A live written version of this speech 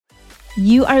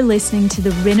You are listening to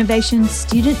the Renovation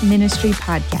Student Ministry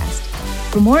Podcast.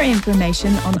 For more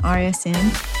information on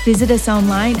RSM, visit us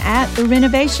online at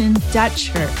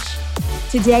therenovation.church.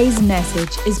 Today's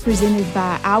message is presented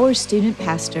by our student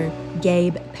pastor,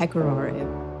 Gabe Pecoraro.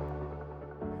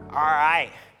 All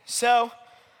right, so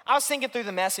I was thinking through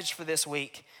the message for this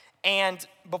week, and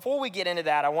before we get into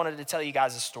that, I wanted to tell you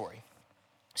guys a story.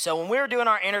 So when we were doing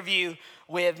our interview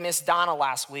with Miss Donna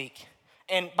last week,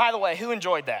 and by the way, who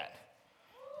enjoyed that?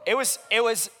 It was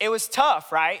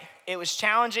tough, right? It was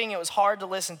challenging, it was hard to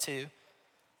listen to.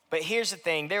 But here's the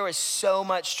thing, there was so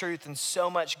much truth and so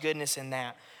much goodness in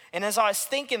that. And as I was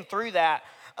thinking through that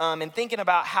and thinking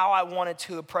about how I wanted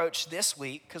to approach this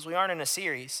week, because we aren't in a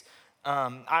series,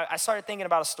 I started thinking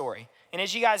about a story. And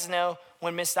as you guys know,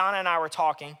 when Miss Donna and I were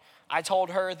talking, I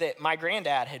told her that my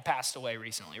granddad had passed away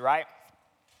recently, right?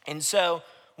 And so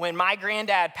when my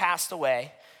granddad passed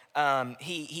away,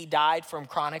 he died from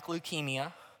chronic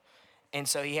leukemia. And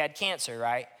so he had cancer,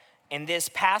 right? And this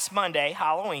past Monday,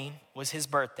 Halloween, was his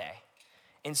birthday.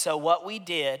 And so what we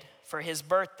did for his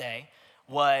birthday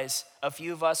was a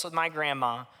few of us with my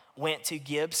grandma went to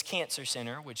Gibbs Cancer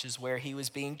Center, which is where he was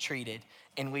being treated,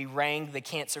 and we rang the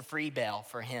cancer-free bell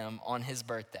for him on his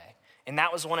birthday. And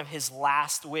that was one of his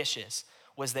last wishes,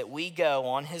 was that we go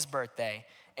on his birthday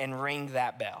and ring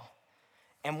that bell.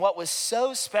 And what was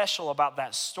so special about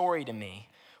that story to me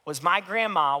was my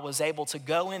grandma was able to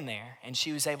go in there and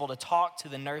she was able to talk to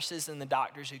the nurses and the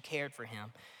doctors who cared for him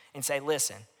and say,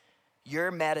 listen, your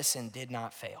medicine did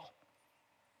not fail.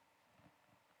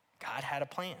 God had a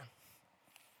plan.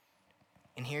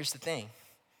 And here's the thing.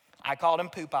 I called him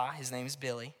Poopa. His name is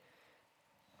Billy.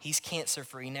 He's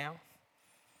cancer-free now,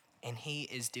 and he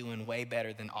is doing way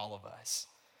better than all of us.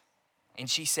 And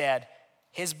she said,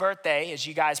 his birthday, as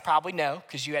you guys probably know,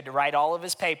 because you had to write all of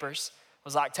his papers,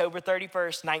 was October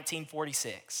 31st,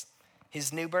 1946.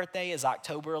 His new birthday is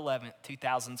October 11th,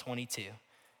 2022,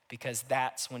 because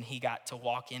that's when he got to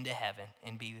walk into heaven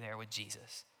and be there with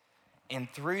Jesus. And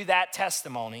through that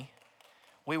testimony,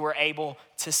 we were able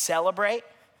to celebrate,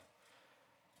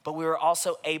 but we were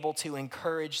also able to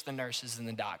encourage the nurses and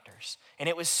the doctors. And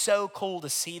it was so cool to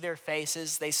see their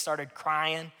faces. They started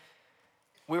crying.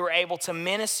 We were able to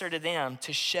minister to them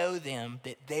to show them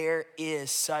that there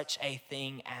is such a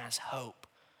thing as hope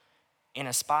in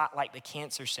a spot like the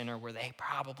cancer center where they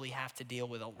probably have to deal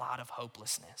with a lot of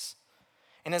hopelessness.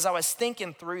 And as I was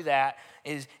thinking through that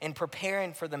and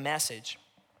preparing for the message,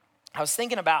 I was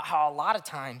thinking about how a lot of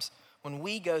times when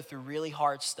we go through really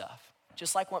hard stuff,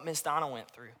 just like what Miss Donna went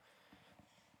through,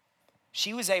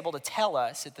 she was able to tell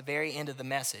us at the very end of the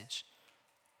message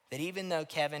that even though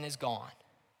Kevin is gone,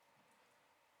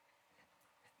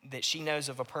 that she knows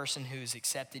of a person who's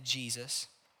accepted Jesus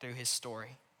through his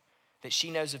story, that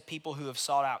she knows of people who have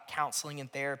sought out counseling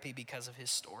and therapy because of his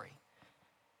story.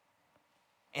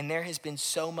 And there has been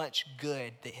so much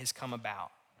good that has come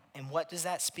about. And what does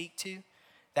that speak to?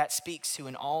 That speaks to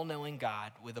an all-knowing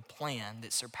God with a plan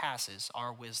that surpasses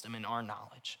our wisdom and our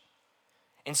knowledge.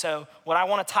 And so what I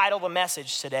want to title the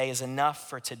message today is Enough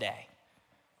for Today.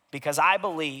 Because I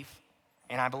believe,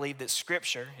 and I believe that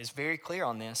Scripture is very clear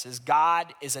on this, is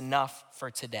God is enough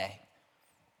for today.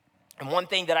 And one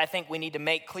thing that I think we need to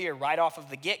make clear right off of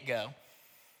the get-go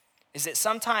is that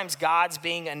sometimes God's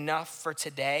being enough for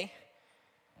today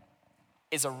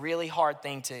is a really hard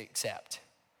thing to accept.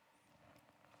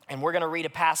 And we're going to read a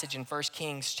passage in 1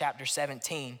 Kings chapter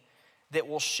 17 that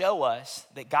will show us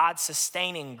that God's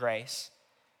sustaining grace,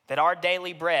 that our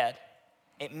daily bread,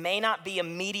 it may not be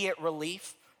immediate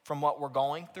relief from what we're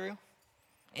going through.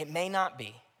 It may not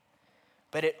be,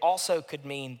 but it also could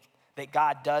mean that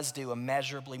God does do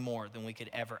immeasurably more than we could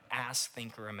ever ask,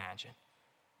 think, or imagine.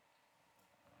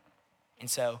 And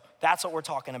so that's what we're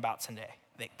talking about today,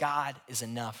 that God is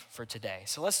enough for today.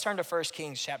 So let's turn to 1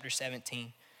 Kings chapter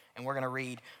 17, and we're going to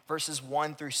read verses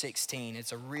 1 through 16.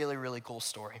 It's a really, really cool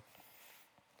story.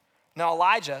 Now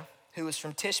Elijah, who was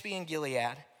from Tishbe in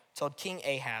Gilead, told King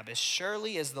Ahab, as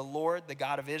surely as the Lord, the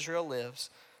God of Israel lives,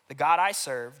 the God I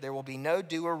serve, there will be no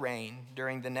dew or rain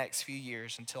during the next few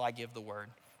years until I give the word.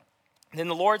 Then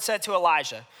the Lord said to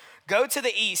Elijah, go to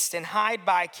the east and hide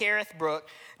by Kerith Brook,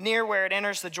 near where it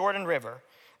enters the Jordan River.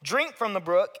 Drink from the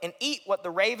brook and eat what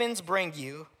the ravens bring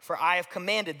you, for I have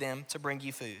commanded them to bring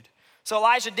you food. So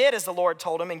Elijah did as the Lord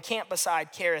told him and camped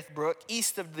beside Kerith Brook,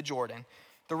 east of the Jordan.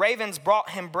 The ravens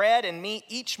brought him bread and meat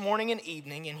each morning and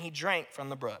evening, and he drank from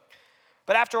the brook.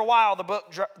 But after a while,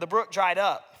 the brook dried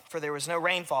up, for there was no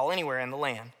rainfall anywhere in the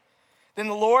land. Then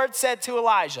the Lord said to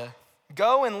Elijah,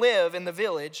 go and live in the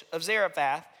village of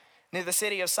Zarephath, near the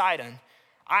city of Sidon.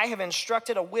 I have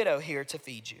instructed a widow here to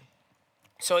feed you.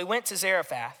 So he went to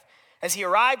Zarephath, As he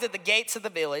arrived at the gates of the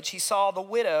village, he saw the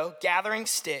widow gathering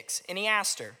sticks, and he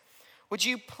asked her, "Would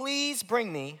you please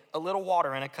bring me a little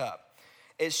water in a cup?"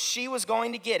 As she was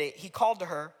going to get it, he called to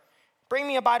her, "Bring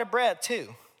me a bite of bread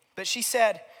too." But she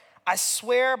said, "I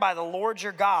swear by the Lord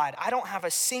your God, I don't have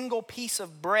a single piece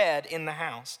of bread in the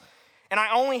house, and I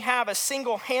only have a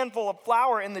single handful of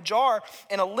flour in the jar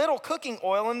and a little cooking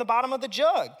oil in the bottom of the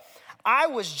jug. I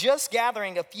was just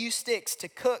gathering a few sticks to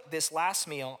cook this last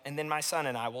meal, and then my son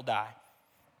and I will die."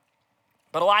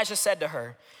 But Elijah said to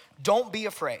her, "Don't be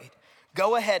afraid.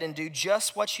 Go ahead and do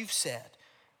just what you've said,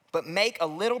 but make a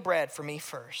little bread for me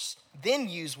first. Then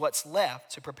use what's left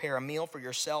to prepare a meal for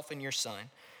yourself and your son.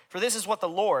 For this is what the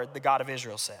Lord, the God of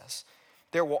Israel, says.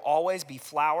 There will always be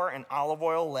flour and olive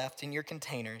oil left in your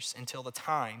containers until the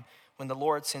time when the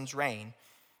Lord sends rain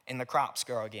and the crops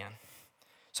grow again."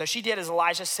 So she did as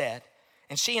Elijah said,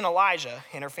 and she and Elijah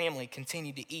and her family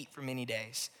continued to eat for many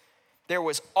days. There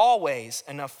was always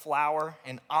enough flour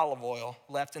and olive oil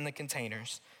left in the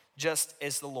containers, just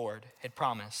as the Lord had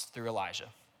promised through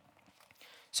Elijah.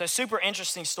 So super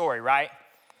interesting story, right?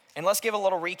 And let's give a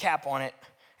little recap on it.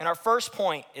 And our first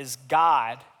point is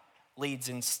God leads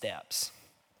in steps.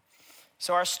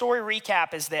 So our story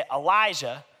recap is that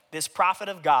Elijah, this prophet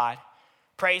of God,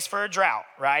 prays for a drought,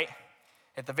 right?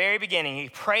 At the very beginning, he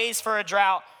prays for a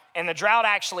drought, and the drought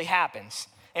actually happens.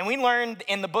 And we learned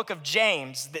in the book of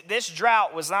James that this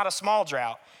drought was not a small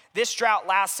drought. This drought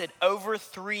lasted over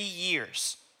 3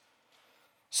 years.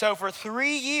 So for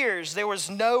 3 years, there was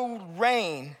no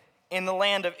rain in the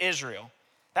land of Israel.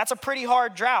 That's a pretty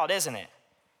hard drought, isn't it?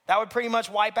 That would pretty much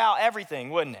wipe out everything,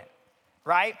 wouldn't it?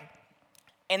 Right?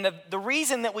 And the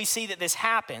reason that we see that this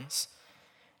happens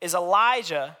is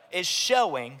Elijah is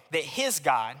showing that his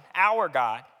God, our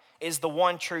God, is the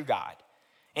one true God.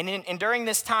 And during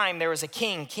this time, there was a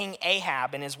king, King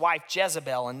Ahab, and his wife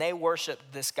Jezebel, and they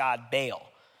worshiped this god Baal.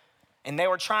 And they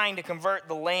were trying to convert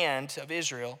the land of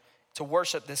Israel to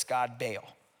worship this god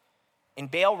Baal. And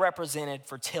Baal represented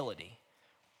fertility.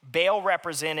 Baal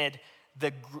represented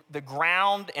the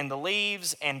ground and the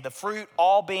leaves and the fruit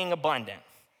all being abundant.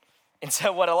 And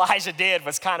so what Elijah did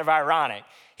was kind of ironic.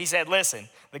 He said, "Listen,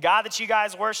 the God that you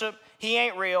guys worship, he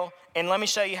ain't real, and let me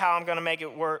show you how I'm gonna make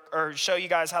it work, or show you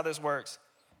guys how this works.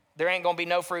 There ain't gonna be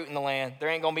no fruit in the land. There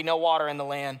ain't gonna be no water in the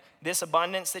land. This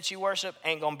abundance that you worship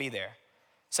ain't gonna be there."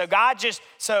 So God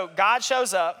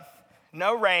shows up,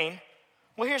 no rain.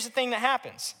 Well, here's the thing that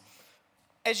happens.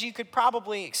 As you could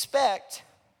probably expect,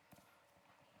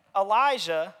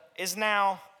 Elijah is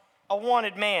now a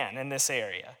wanted man in this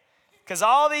area, because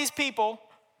all these people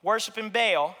worshiping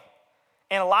Baal,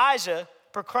 and Elijah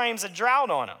proclaims a drought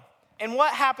on them. And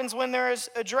what happens when there is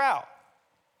a drought?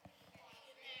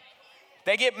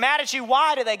 They get mad at you.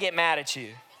 Why do they get mad at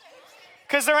you?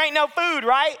 Because there ain't no food,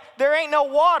 right? There ain't no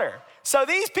water. So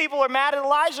these people are mad at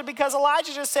Elijah because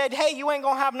Elijah just said, "Hey, you ain't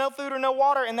gonna have no food or no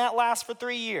water," and that lasts for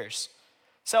 3 years.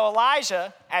 So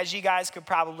Elijah, as you guys could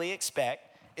probably expect,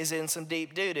 is in some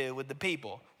deep doo-doo with the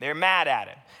people. They're mad at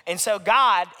him. And so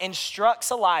God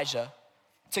instructs Elijah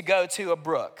to go to a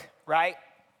brook, right?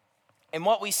 And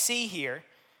what we see here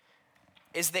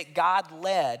is that God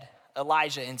led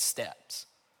Elijah in steps.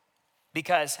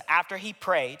 Because after he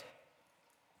prayed,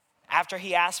 after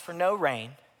he asked for no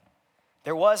rain,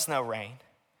 there was no rain,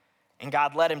 and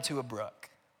God led him to a brook.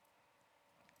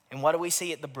 And what do we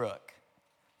see at the brook?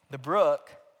 The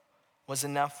brook was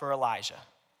enough for Elijah.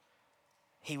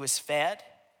 He was fed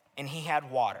and he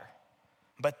had water.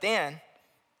 But then,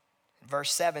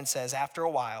 verse 7 says, after a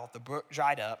while, the brook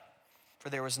dried up, for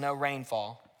there was no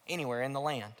rainfall anywhere in the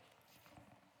land.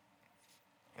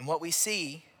 And what we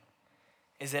see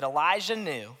is that Elijah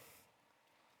knew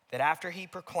that after he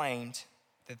proclaimed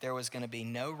that there was going to be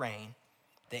no rain,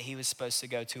 that he was supposed to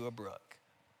go to a brook.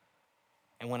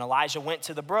 And when Elijah went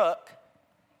to the brook,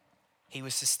 he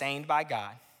was sustained by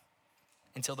God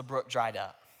until the brook dried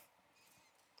up.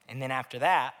 And then after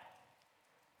that,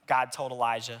 God told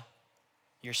Elijah,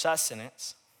 your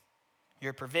sustenance,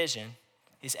 your provision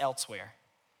is elsewhere.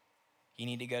 You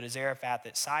need to go to Zarephath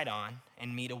at Sidon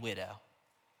and meet a widow.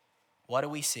 What do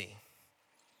we see?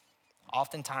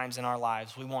 Oftentimes in our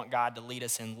lives, we want God to lead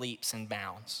us in leaps and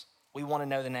bounds. We want to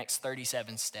know the next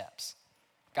 37 steps.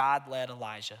 God led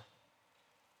Elijah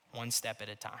one step at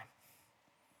a time.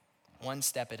 One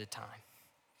step at a time.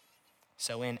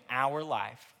 So in our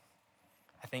life,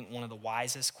 I think one of the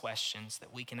wisest questions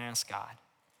that we can ask God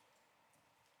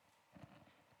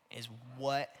is,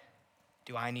 what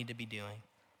do I need to be doing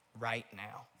right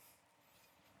now?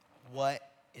 What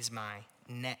is my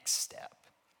next step?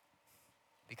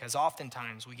 Because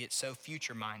oftentimes we get so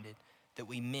future-minded that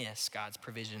we miss God's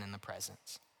provision in the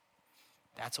presence.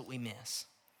 That's what we miss.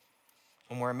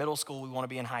 When we're in middle school, we want to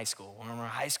be in high school. When we're in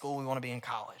high school, we want to be in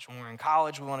college. When we're in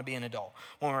college, we want to be an adult.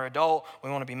 When we're adult, we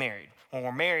want to be married. When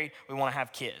we're married, we want to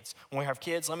have kids. When we have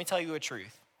kids, let me tell you a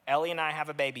truth. Ellie and I have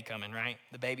a baby coming, right?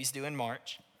 The baby's due in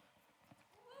March.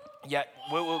 Yeah,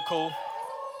 cool.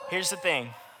 Here's the thing.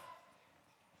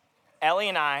 Ellie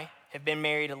and I have been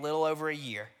married a little over a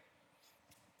year,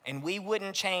 and we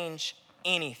wouldn't change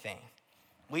anything.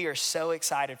 We are so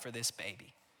excited for this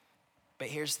baby. But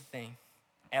here's the thing.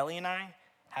 Ellie and I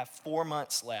have 4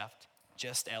 months left,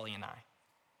 just Ellie and I.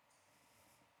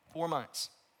 4 months.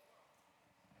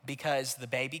 Because the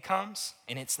baby comes,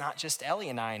 and it's not just Ellie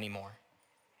and I anymore.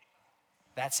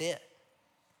 That's it.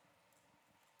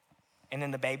 And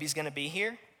then the baby's gonna be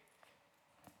here,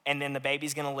 and then the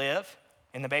baby's gonna live,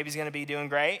 and the baby's gonna be doing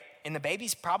great, and the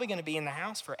baby's probably gonna be in the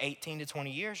house for 18 to 20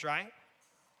 years, right?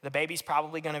 The baby's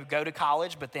probably gonna go to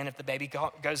college, but then if the baby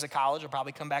goes to college, he'll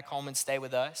probably come back home and stay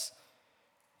with us.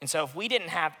 And so if we didn't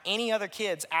have any other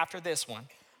kids after this one,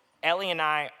 Ellie and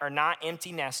I are not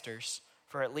empty nesters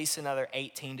for at least another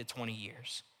 18 to 20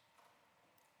 years.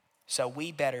 So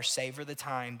we better savor the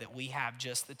time that we have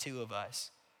just the two of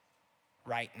us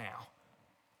right now.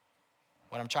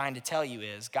 What I'm trying to tell you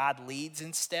is God leads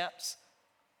in steps,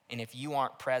 and if you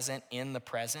aren't present in the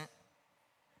present,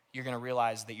 you're gonna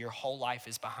realize that your whole life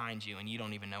is behind you and you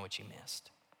don't even know what you missed.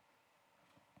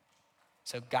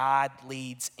 So God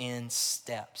leads in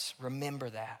steps. Remember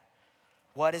that.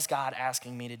 What is God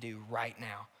asking me to do right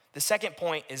now? The second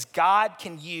point is God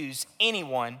can use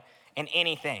anyone and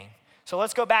anything. So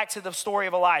let's go back to the story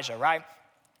of Elijah, right?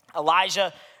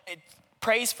 Elijah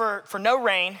prays for no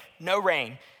rain.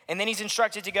 And then he's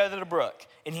instructed to go to the brook.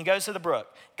 And he goes to the brook.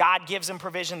 God gives him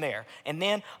provision there. And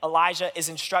then Elijah is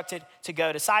instructed to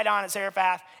go to Sidon at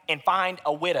Zarephath and find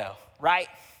a widow, right?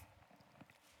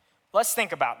 Let's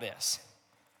think about this.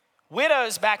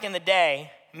 Widows back in the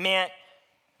day meant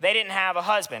they didn't have a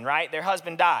husband, right? Their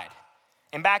husband died.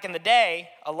 And back in the day,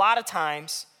 a lot of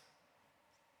times,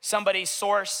 somebody's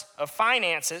source of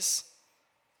finances,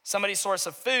 somebody's source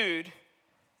of food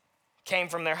came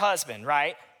from their husband,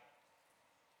 right?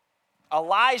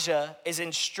 Elijah is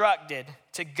instructed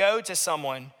to go to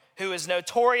someone who is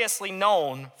notoriously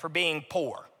known for being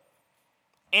poor,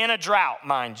 in a drought,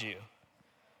 mind you.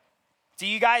 Do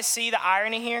you guys see the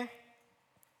irony here?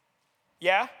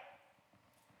 Yeah?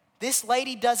 This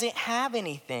lady doesn't have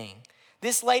anything.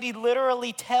 This lady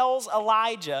literally tells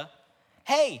Elijah,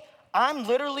 hey, I'm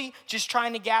literally just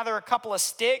trying to gather a couple of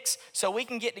sticks so we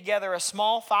can get together a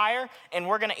small fire and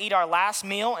we're gonna eat our last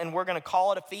meal and we're gonna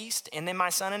call it a feast. And then my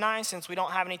son and I, since we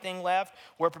don't have anything left,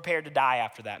 we're prepared to die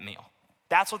after that meal.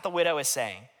 That's what the widow is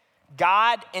saying.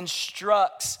 God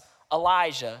instructs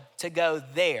Elijah to go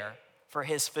there for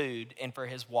his food and for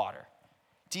his water.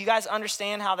 Do you guys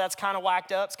understand how that's kind of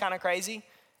whacked up? It's kind of crazy.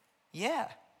 Yeah.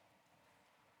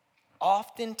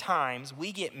 Oftentimes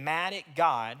we get mad at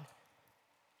God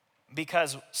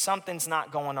because something's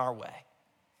not going our way.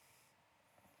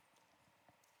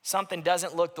 Something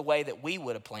doesn't look the way that we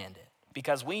would have planned it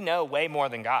because we know way more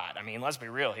than God. I mean, let's be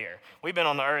real here. We've been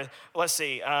on the earth. Let's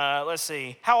see.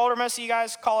 How old are most of you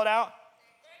guys? Call it out.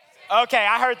 Okay,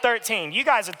 I heard 13. You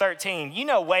guys are 13. You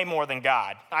know way more than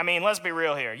God. I mean, let's be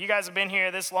real here. You guys have been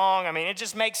here this long. I mean, it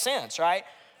just makes sense, right?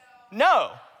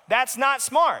 No, that's not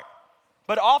smart.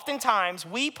 But oftentimes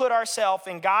we put ourselves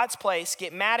in God's place,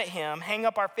 get mad at him, hang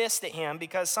up our fist at him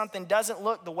because something doesn't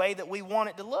look the way that we want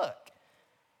it to look.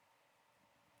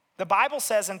 The Bible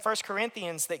says in 1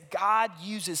 Corinthians that God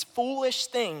uses foolish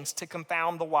things to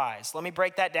confound the wise. Let me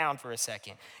break that down for a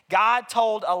second. God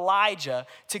told Elijah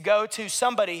to go to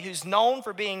somebody who's known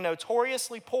for being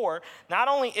notoriously poor. Not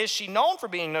only is she known for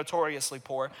being notoriously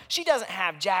poor, she doesn't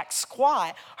have jack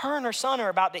squat. Her and her son are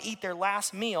about to eat their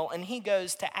last meal, and he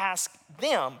goes to ask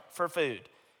them for food.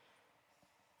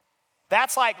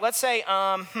 That's like, let's say,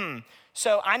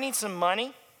 so I need some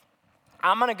money.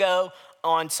 I'm gonna go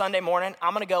on Sunday morning,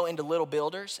 I'm gonna go into Little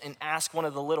Builders and ask one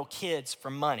of the little kids for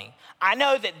money. I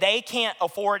know that they can't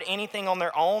afford anything on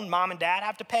their own. Mom and dad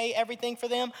have to pay everything for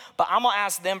them, but I'm gonna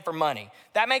ask them for money.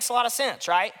 That makes a lot of sense,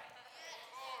 right?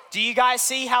 Do you guys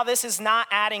see how this is not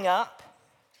adding up?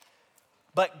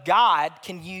 But God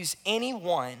can use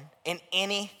anyone and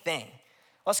anything.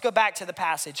 Let's go back to the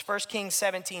passage. 1 Kings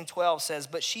 17:12 says,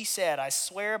 but she said, I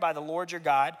swear by the Lord your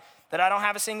God that I don't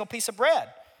have a single piece of bread.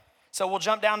 So we'll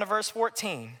jump down to verse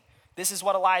 14. This is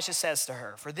what Elijah says to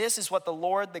her. For this is what the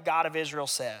Lord, the God of Israel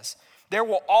says. There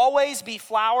will always be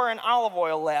flour and olive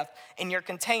oil left in your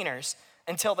containers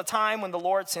until the time when the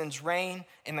Lord sends rain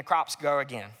and the crops grow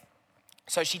again.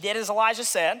 So she did as Elijah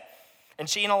said, and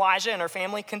she and Elijah and her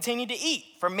family continued to eat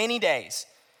for many days.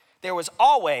 There was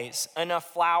always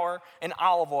enough flour and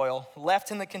olive oil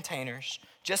left in the containers,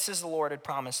 just as the Lord had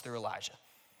promised through Elijah.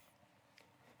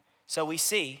 So we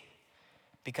see,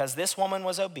 because this woman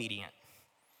was obedient,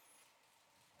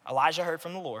 Elijah heard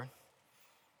from the Lord.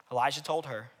 Elijah told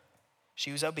her.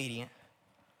 She was obedient.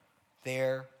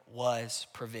 There was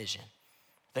provision.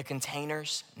 The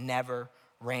containers never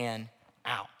ran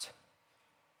out.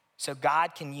 So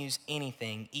God can use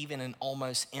anything, even an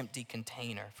almost empty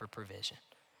container, for provision.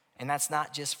 And that's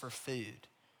not just for food.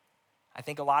 I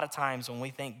think a lot of times when we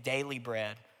think daily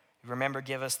bread, remember,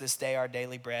 give us this day our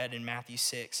daily bread in Matthew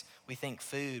 6, we think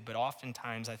food, but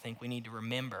oftentimes I think we need to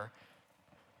remember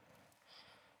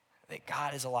that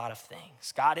God is a lot of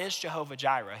things. God is Jehovah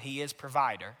Jireh. He is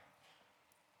provider.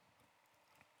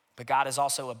 But God is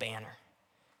also a banner.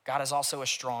 God is also a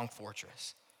strong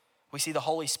fortress. We see the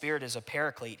Holy Spirit as a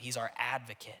paraclete. He's our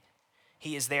advocate.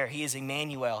 He is there. He is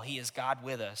Emmanuel. He is God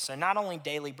with us. So not only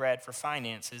daily bread for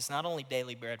finances, not only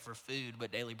daily bread for food,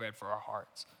 but daily bread for our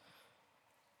hearts.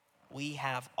 We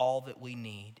have all that we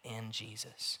need in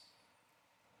Jesus.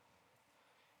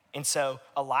 And so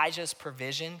Elijah's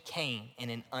provision came in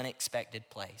an unexpected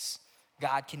place.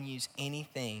 God can use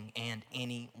anything and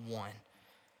anyone.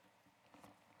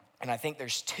 And I think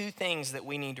there's two things that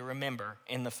we need to remember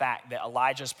in the fact that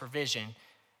Elijah's provision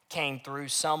came through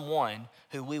someone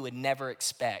who we would never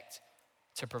expect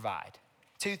to provide.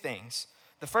 Two things.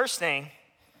 The first thing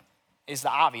is the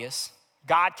obvious.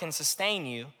 God can sustain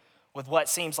you with what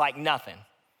seems like nothing,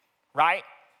 right?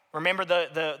 Remember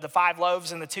the 5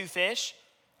 loaves and the 2 fish?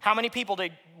 How many people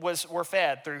were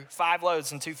fed through 5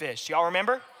 loaves and 2 fish? Do y'all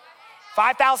remember?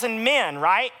 5,000 men,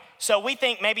 right? So we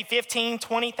think maybe 15,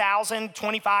 20,000,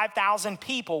 25,000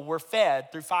 people were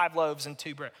fed through 5 loaves and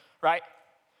 2 bread, right?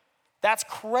 That's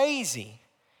crazy.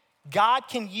 God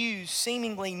can use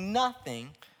seemingly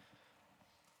nothing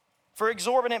for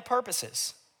exorbitant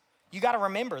purposes. You got to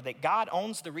remember that God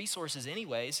owns the resources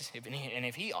anyways, and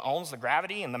if he owns the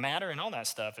gravity and the matter and all that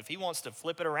stuff, if he wants to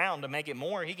flip it around to make it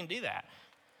more, he can do that,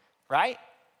 right?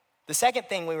 The second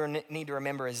thing we need to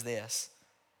remember is this,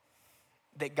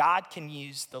 that God can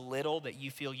use the little that you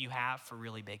feel you have for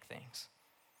really big things.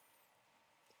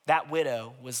 That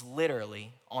widow was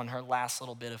literally on her last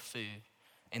little bit of food,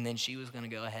 and then she was going to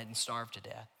go ahead and starve to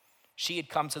death. She had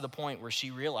come to the point where she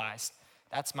realized,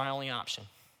 that's my only option.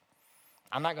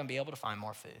 I'm not going to be able to find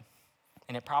more food.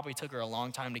 And it probably took her a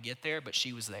long time to get there, but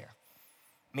she was there.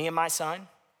 Me and my son,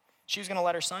 she was going to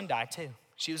let her son die too.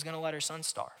 She was going to let her son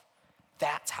starve.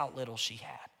 That's how little she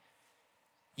had.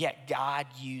 Yet God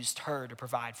used her to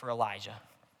provide for Elijah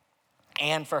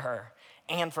and for her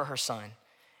and for her son.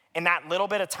 In that little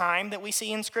bit of time that we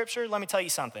see in Scripture, let me tell you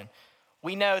something.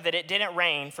 We know that it didn't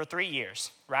rain for 3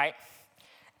 years, right?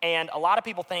 And a lot of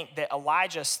people think that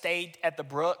Elijah stayed at the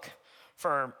brook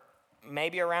for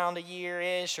maybe around a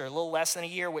year-ish or a little less than a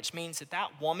year, which means that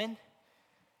that woman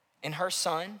and her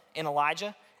son and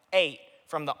Elijah ate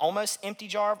from the almost empty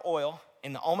jar of oil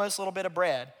and the almost little bit of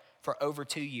bread for over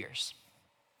 2 years.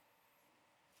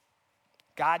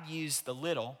 God used the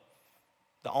little,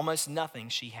 the almost nothing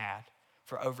she had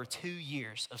for over 2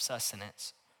 years of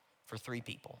sustenance for 3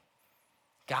 people.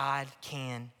 God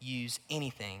can use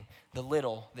anything, the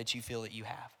little that you feel that you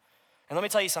have. And let me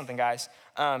tell you something, guys.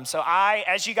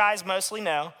 As you guys mostly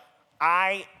know,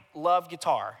 I love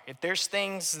guitar. If there's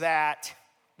things that,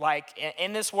 like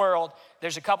in this world,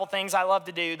 there's a couple things I love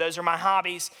to do. Those are my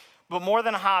hobbies. But more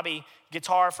than a hobby,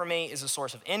 guitar for me is a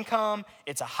source of income.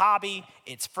 It's a hobby.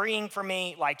 It's freeing for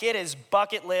me. Like, it is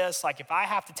bucket list. Like, if I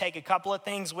have to take a couple of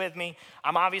things with me,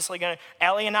 I'm obviously going to,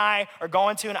 Ellie and I are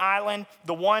going to an island.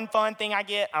 The one fun thing I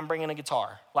get, I'm bringing a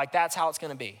guitar. Like, that's how it's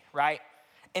going to be, right?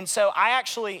 And so I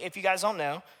actually, if you guys don't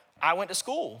know, I went to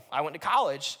school. I went to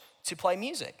college to play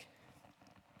music.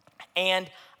 And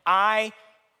I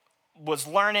was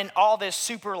learning all this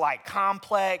super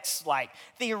complex,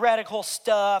 theoretical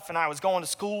stuff. And I was going to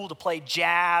school to play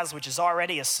jazz, which is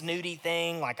already a snooty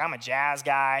thing. I'm a jazz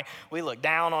guy. We look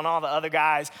down on all the other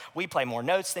guys. We play more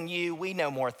notes than you. We know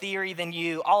more theory than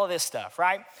you, all of this stuff,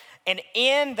 right? And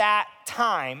in that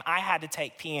time, I had to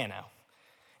take piano.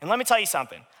 And let me tell you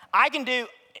something. I can do,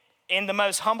 in the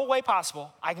most humble way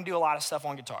possible, I can do a lot of stuff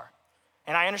on guitar.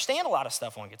 And I understand a lot of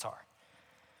stuff on guitar.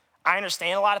 I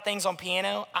understand a lot of things on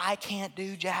piano. I can't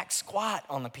do jack squat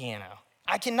on the piano.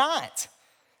 I cannot.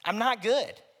 I'm not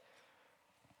good.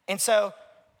 And so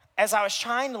as I was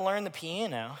trying to learn the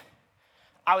piano,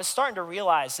 I was starting to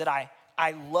realize that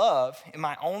I love, in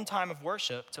my own time of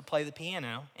worship, to play the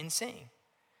piano and sing.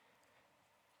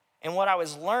 And what I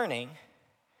was learning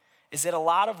is that a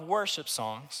lot of worship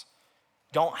songs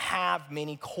don't have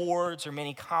many chords or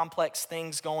many complex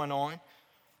things going on.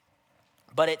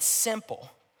 but it's simple.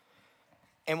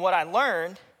 And what I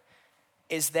learned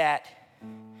is that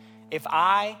if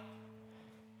I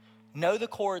know the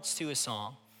chords to a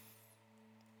song,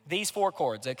 these 4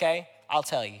 chords, okay? I'll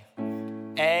tell you.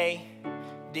 A,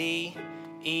 D,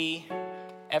 E,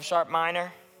 F sharp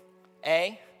minor,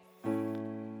 A.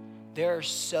 There are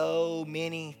so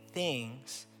many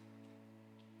things,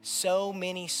 so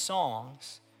many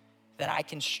songs that I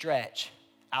can stretch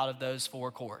out of those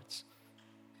 4 chords.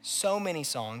 So many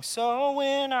songs. So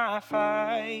when I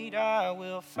fight, I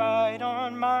will fight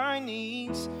on my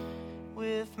knees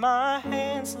with my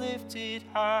hands lifted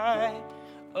high.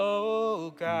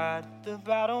 Oh God, the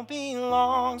battle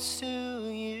belongs to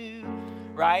you,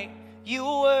 right?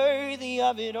 You're worthy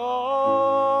of it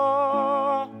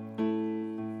all.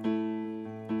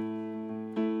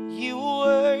 You're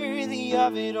worthy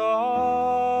of it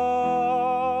all,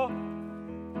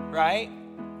 right?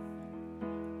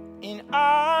 And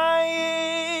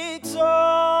I exalt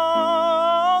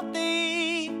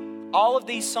thee. All of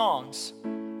these songs,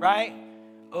 right?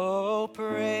 Oh,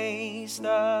 praise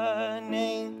the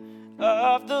name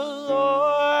of the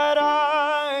Lord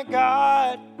our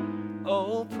God.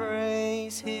 Oh,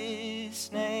 praise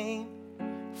his name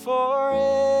forevermore.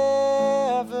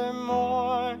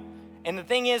 And the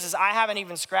thing is I haven't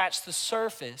even scratched the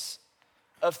surface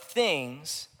of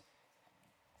things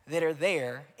that are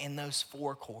there in those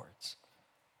 4 chords.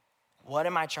 What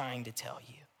am I trying to tell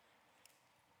you?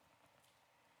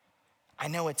 I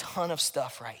know a ton of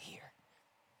stuff right here,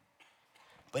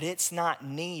 but it's not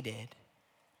needed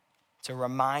to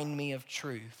remind me of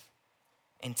truth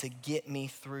and to get me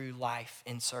through life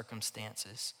and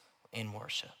circumstances in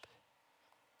worship.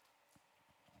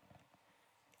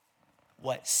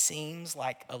 What seems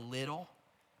like a little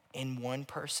in one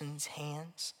person's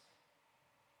hands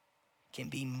can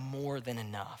be more than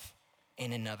enough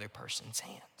in another person's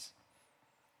hands.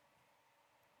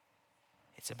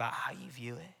 It's about how you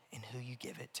view it and who you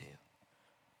give it to.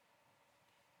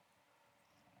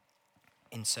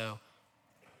 And so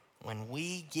when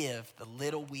we give the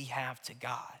little we have to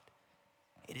God,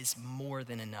 it is more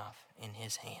than enough in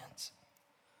his hands.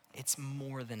 It's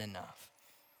more than enough.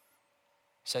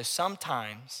 So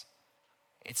sometimes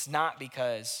it's not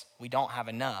because we don't have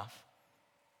enough.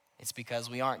 It's because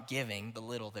we aren't giving the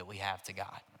little that we have to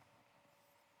God.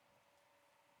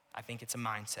 I think it's a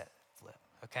mindset flip,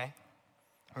 okay?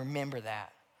 Remember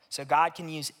that. So God can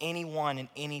use anyone and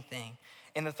anything.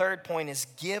 And the third point is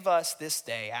give us this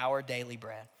day our daily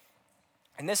bread.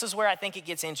 And this is where I think it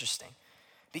gets interesting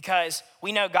because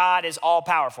we know God is all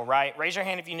powerful, right? Raise your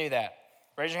hand if you knew that.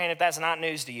 Raise your hand if that's not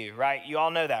news to you, right? You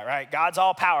all know that, right? God's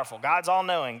all powerful. God's all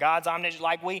knowing. God's omniscient.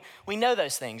 Like we know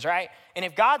those things, right? And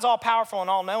if God's all powerful and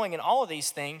all knowing and all of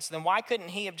these things, then why couldn't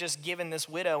he have just given this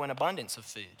widow an abundance of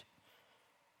food?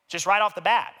 Just right off the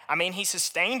bat. I mean, he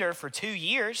sustained her for 2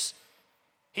 years.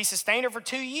 He sustained her for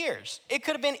 2 years. It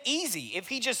could have been easy if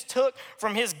he just took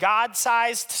from his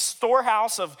God-sized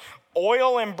storehouse of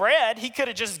oil and bread. He could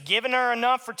have just given her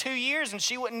enough for 2 years and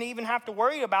she wouldn't even have to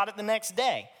worry about it the next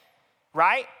day,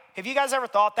 right? Have you guys ever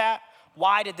thought that?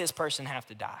 Why did this person have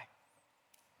to die?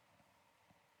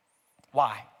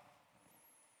 Why?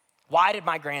 Why did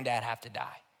my granddad have to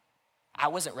die? I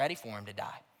wasn't ready for him to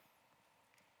die.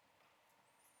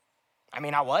 I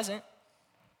mean, I wasn't.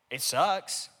 It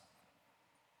sucks.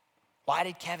 Why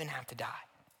did Kevin have to die?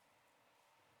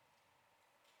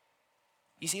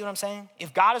 You see what I'm saying?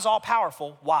 If God is all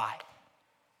powerful, why?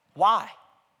 Why?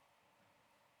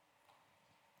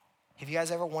 Have you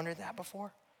guys ever wondered that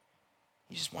before?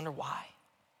 You just wonder why?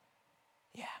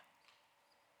 Yeah.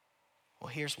 Well,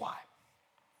 here's why.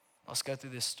 Let's go through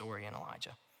this story in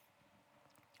Elijah.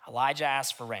 Elijah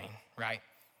asked for rain, right?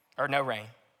 Or no rain.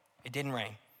 It didn't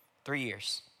rain. 3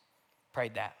 years.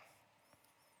 Prayed that.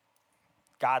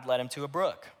 God led him to a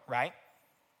brook, right?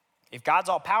 If God's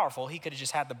all powerful, he could have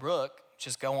just had the brook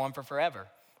just go on for forever.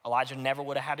 Elijah never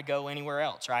would have had to go anywhere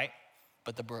else, right?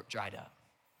 But the brook dried up.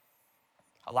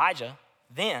 Elijah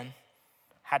then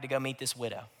had to go meet this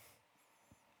widow.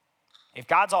 If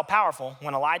God's all powerful,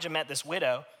 when Elijah met this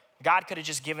widow, God could have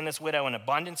just given this widow an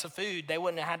abundance of food. They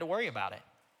wouldn't have had to worry about it.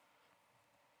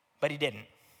 But he didn't.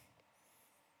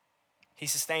 He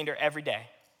sustained her every day.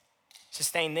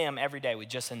 Sustained them every day with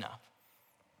just enough.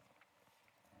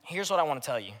 Here's what I want to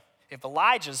tell you. If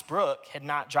Elijah's brook had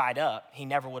not dried up, he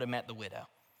never would have met the widow.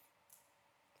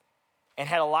 And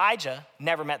had Elijah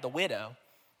never met the widow,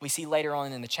 we see later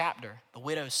on in the chapter, the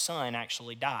widow's son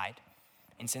actually died.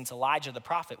 And since Elijah the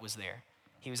prophet was there,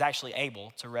 he was actually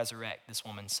able to resurrect this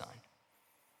woman's son.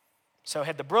 So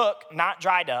had the brook not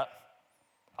dried up,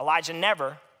 Elijah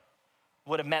never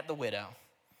would have met the widow.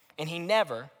 And he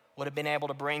never would have been able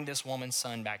to bring this woman's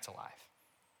son back to life.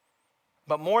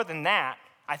 But more than that,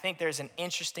 I think there's an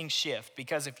interesting shift,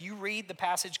 because if you read the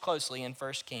passage closely in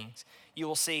 1 Kings, you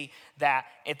will see that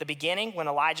at the beginning, when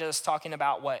Elijah is talking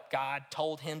about what God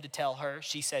told him to tell her,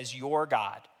 she says, "Your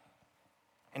God."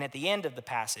 And at the end of the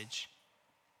passage,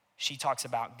 she talks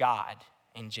about God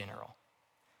in general.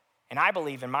 And I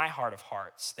believe in my heart of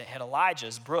hearts that had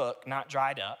Elijah's brook not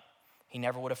dried up, he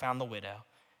never would have found the widow,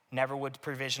 never would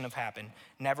provision have happened,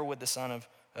 never would the son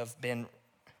have been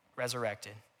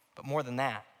resurrected. But more than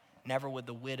that, never would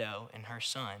the widow and her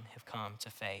son have come to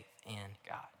faith in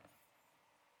God.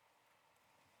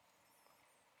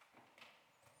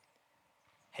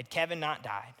 Had Kevin not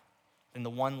died, then the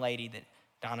one lady that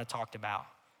Donna talked about,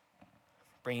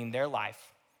 bringing their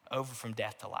life over from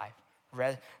death to life,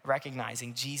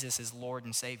 recognizing Jesus as Lord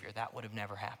and Savior, that would have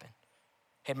never happened.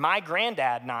 Had my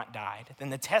granddad not died, then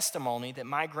the testimony that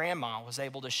my grandma was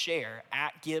able to share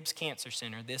at Gibbs Cancer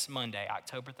Center this Monday,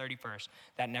 October 31st,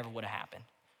 that never would have happened.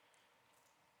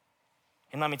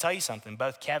 And let me tell you something,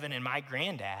 both Kevin and my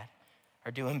granddad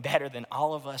are doing better than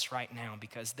all of us right now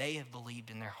because they have believed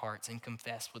in their hearts and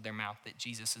confessed with their mouth that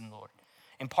Jesus is Lord.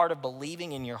 And part of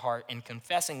believing in your heart and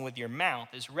confessing with your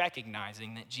mouth is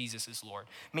recognizing that Jesus is Lord.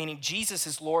 Meaning Jesus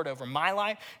is Lord over my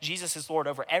life, Jesus is Lord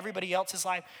over everybody else's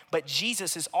life, but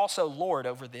Jesus is also Lord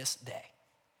over this day.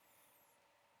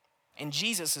 And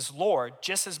Jesus is Lord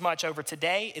just as much over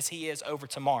today as he is over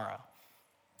tomorrow.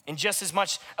 And just as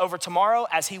much over tomorrow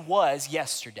as he was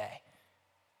yesterday.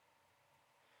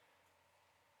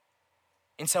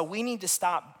 And so we need to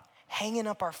stop hanging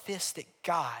up our fist at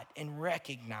God and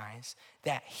recognize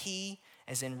that he,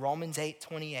 as in Romans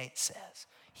 8:28 says,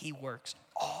 he works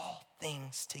all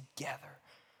things together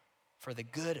for the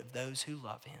good of those who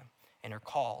love him and are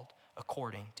called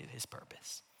according to his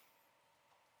purpose.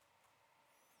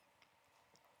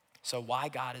 So why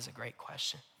God is a great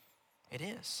question. It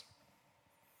is.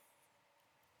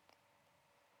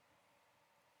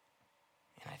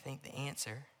 And I think the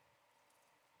answer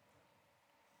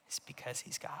is because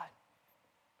he's God.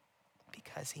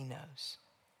 Because he knows.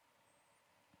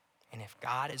 And if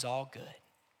God is all good,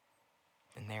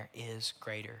 then there is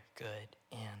greater good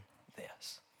in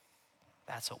this.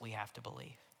 That's what we have to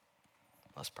believe.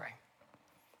 Let's pray.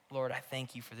 Lord, I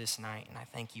thank you for this night, and I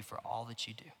thank you for all that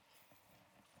you do.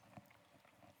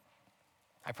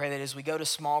 I pray that as we go to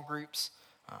small groups,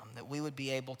 that we would be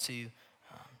able to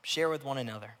share with one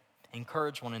another,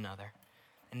 encourage one another,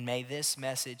 and may this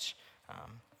message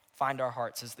find our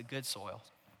hearts as the good soil.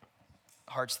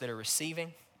 Hearts that are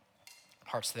receiving,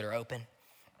 hearts that are open,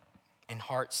 and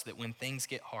hearts that when things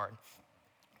get hard,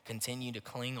 continue to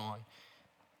cling on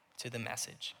to the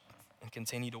message and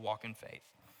continue to walk in faith.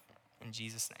 In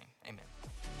Jesus' name, amen.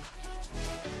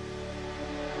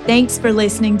 Thanks for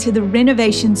listening to the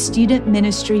Renovation Student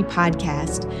Ministry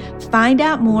Podcast. Find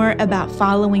out more about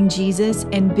following Jesus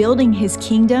and building his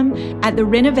kingdom at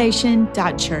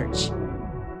therenovation.church.